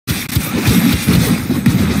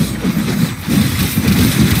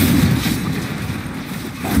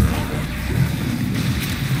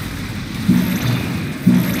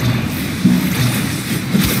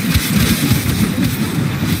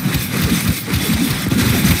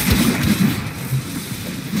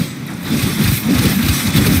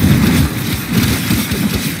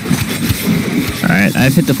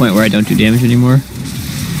I've hit the point where I don't do damage anymore.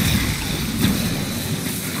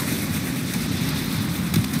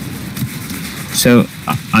 So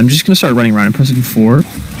I'm just gonna start running around and pressing 4.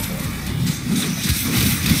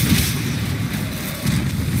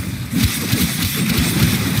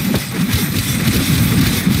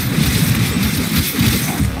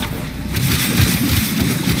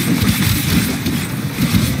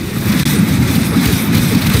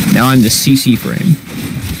 Now I'm the CC frame.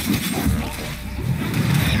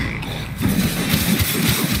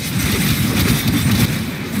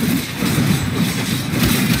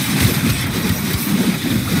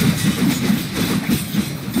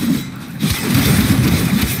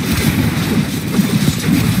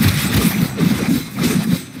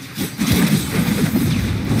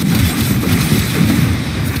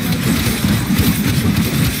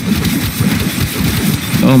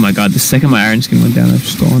 Oh my god, the second my iron skin went down, I've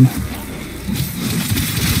just gone.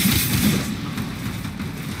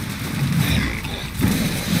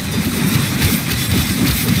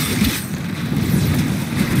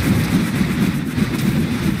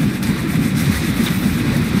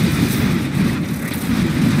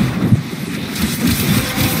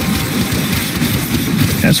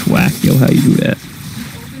 That's whack, yo, how you do that?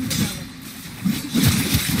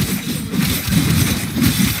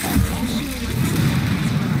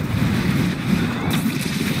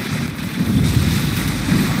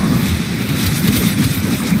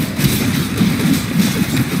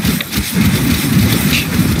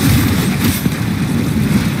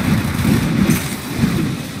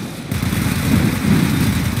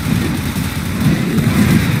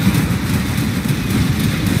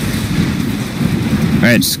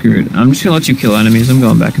 Alright, screw it. I'm just gonna let you kill enemies. I'm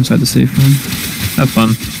going back inside the safe room. Have fun.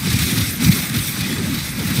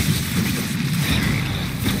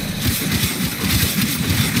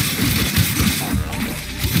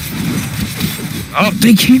 Oh,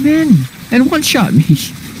 they came in and one-shot me.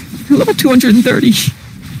 They're level 230.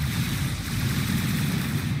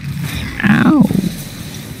 Ow.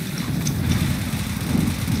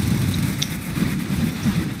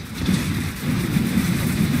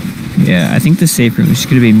 Yeah, I think the safe room is just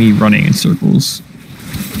gonna be me running in circles.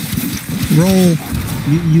 Roll.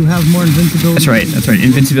 You have more invincibility. That's right, that's right.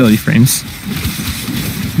 Invincibility frames.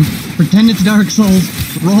 Pretend it's Dark Souls.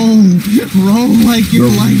 Roll. Roll like your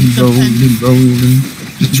life depends. Rolling.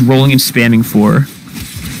 Just rolling and spamming 4.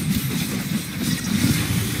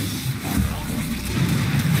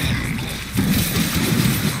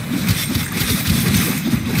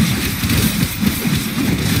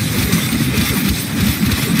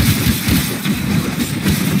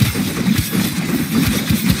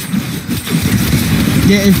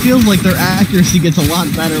 Yeah, it feels like their accuracy gets a lot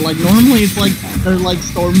better. Like, normally it's like they're like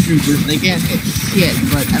stormtroopers. They can't hit shit,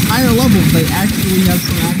 but at higher levels, they actually have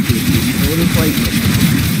some accuracy. So it is like...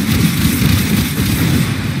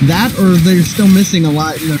 that, or they're still missing a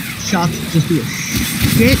lot, you know, shots just do a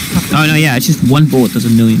shit. Oh, no, yeah, it's just one bullet does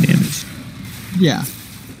 1,000,000 damage. Yeah.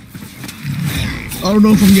 I don't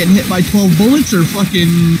know if I'm getting hit by 12 bullets or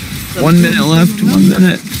fucking... 1 minute left, 1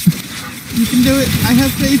 minute. You can do it. I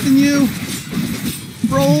have faith in you.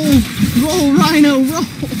 Roll! Roll, Rhino, roll!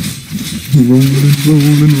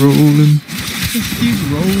 Rolling. Just keep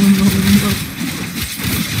rolling.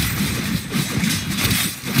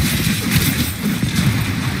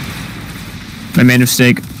 I made a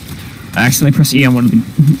mistake. I accidentally pressed E on one of the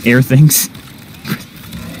air things.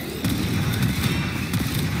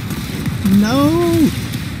 No!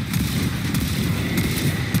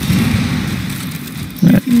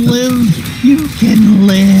 You can live! You can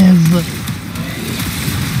live!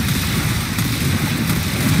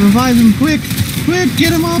 Revive him, quick! Quick,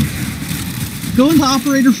 get him up! Go into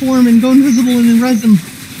operator form and go invisible and then res him.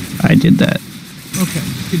 I did that. Okay,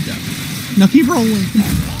 good job. Now keep rolling.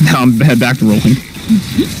 Now I'm head back to rolling.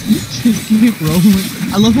 Just keep rolling.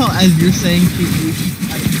 I love how as you're saying keep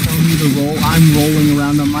telling you to roll, I'm rolling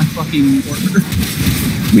around on my fucking worker.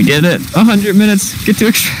 We did it! 100 minutes! Get to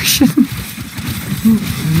extraction!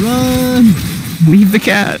 Run! Leave the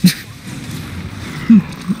cat!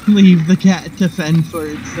 Leave the cat to fend for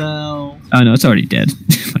itself. Oh no, it's already dead.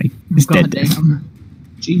 Like, it's dead. Damn.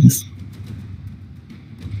 Jesus.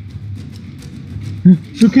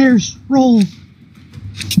 Who cares? Roll!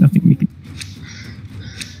 There's nothing we can...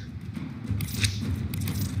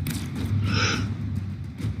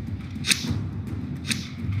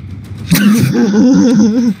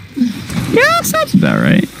 Yeah, sounds about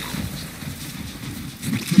right.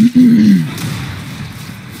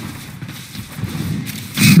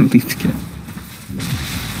 Leave the cat.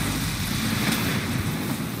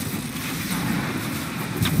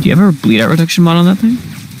 Do you have a bleed out reduction mod on that thing?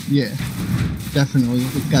 Yeah. definitely.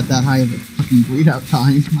 If it's got that high of a fucking bleed out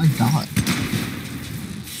time, my god.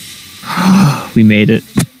 We made it.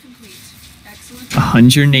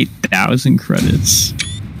 108,000 credits.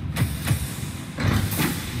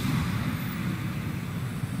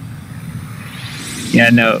 Yeah,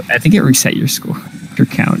 no, I think it reset your score, your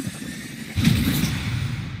count.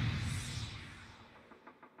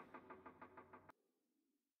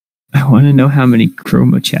 I want to know how many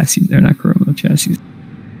Chroma chassis, they're not Chroma chassis,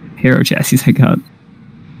 Hero chassis I got.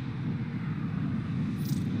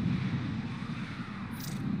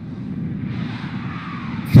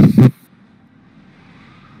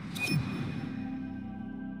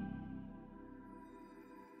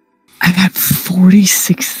 I got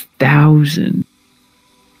 46,000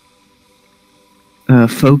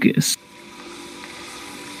 focus.